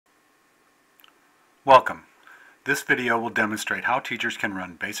Welcome. This video will demonstrate how teachers can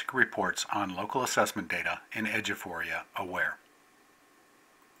run basic reports on local assessment data in eduphoria Aware.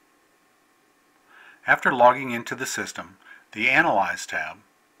 After logging into the system, the Analyze tab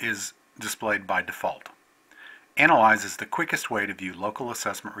is displayed by default. Analyze is the quickest way to view local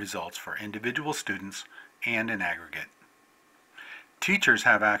assessment results for individual students and in aggregate. Teachers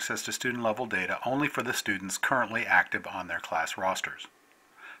have access to student-level data only for the students currently active on their class rosters.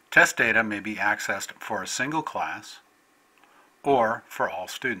 Test data may be accessed for a single class or for all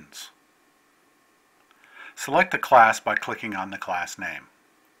students. Select a class by clicking on the class name.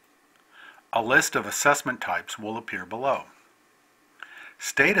 A list of assessment types will appear below.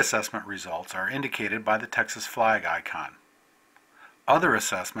 State assessment results are indicated by the Texas flag icon. Other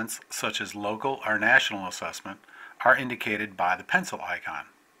assessments, such as local or national assessment, are indicated by the pencil icon.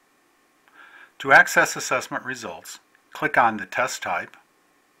 To access assessment results, click on the test type,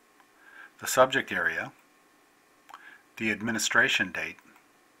 the subject area, the administration date,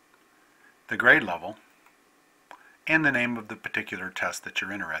 the grade level, and the name of the particular test that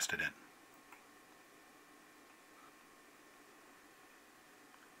you're interested in.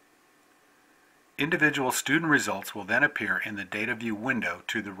 Individual student results will then appear in the Data View window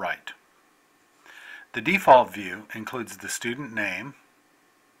to the right. The default view includes the student name,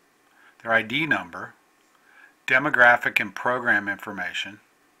 their ID number, demographic and program information,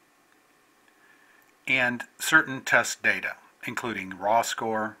 and certain test data, including raw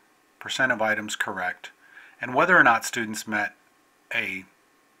score, percent of items correct, and whether or not students met a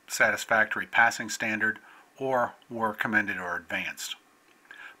satisfactory passing standard or were commended or advanced.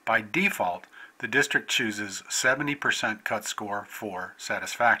 By default, the district chooses 70% cut score for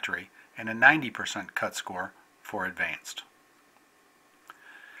satisfactory and a 90% cut score for advanced.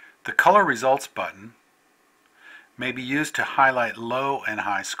 The Color Results button may be used to highlight low and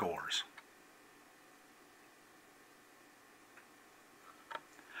high scores.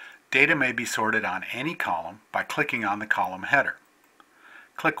 Data may be sorted on any column by clicking on the column header.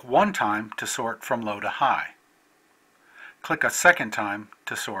 Click one time to sort from low to high. Click a second time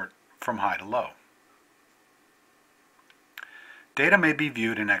to sort from high to low. Data may be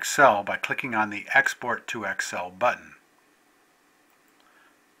viewed in Excel by clicking on the Export to Excel button.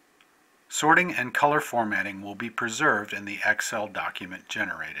 Sorting and color formatting will be preserved in the Excel document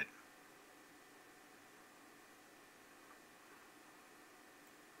generated.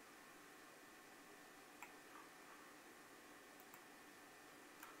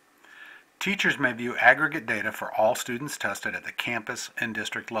 Teachers may view aggregate data for all students tested at the campus and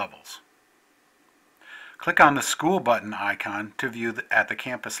district levels. Click on the School button icon to view at the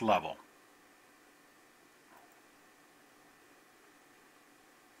campus level.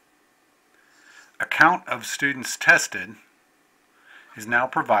 A count of students tested is now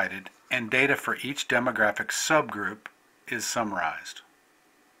provided, and data for each demographic subgroup is summarized.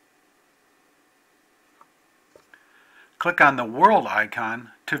 Click on the World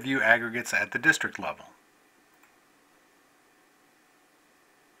icon to view aggregates at the district level.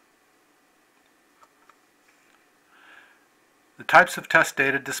 The types of test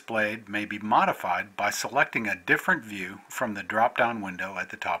data displayed may be modified by selecting a different view from the drop-down window at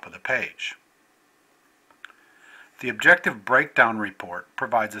the top of the page. The Objective Breakdown Report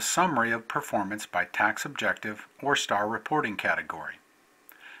provides a summary of performance by tax objective or star reporting category.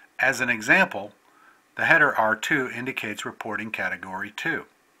 As an example, the header R2 indicates reporting category 2.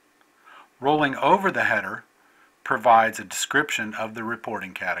 Rolling over the header provides a description of the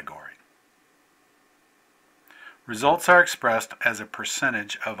reporting category. Results are expressed as a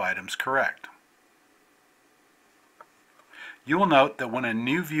percentage of items correct. You will note that when a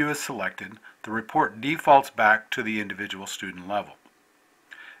new view is selected, the report defaults back to the individual student level.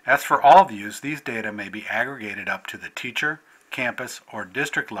 As for all views, these data may be aggregated up to the teacher, campus, or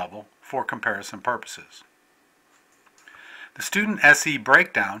district level for comparison purposes. The Student SE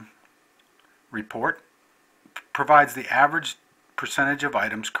Breakdown report provides the average percentage of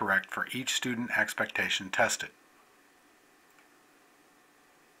items correct for each student expectation tested.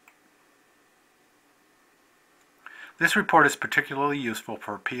 This report is particularly useful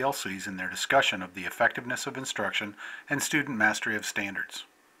for PLCs in their discussion of the effectiveness of instruction and student mastery of standards.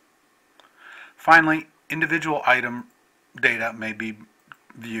 Finally, individual item data may be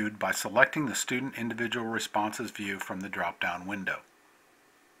viewed by selecting the Student Individual Responses view from the drop-down window.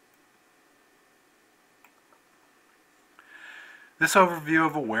 This overview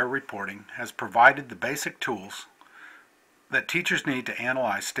of Aware reporting has provided the basic tools that teachers need to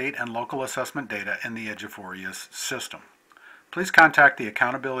analyze state and local assessment data in the eduphoria system. Please contact the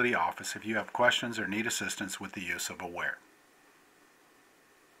Accountability Office if you have questions or need assistance with the use of Aware.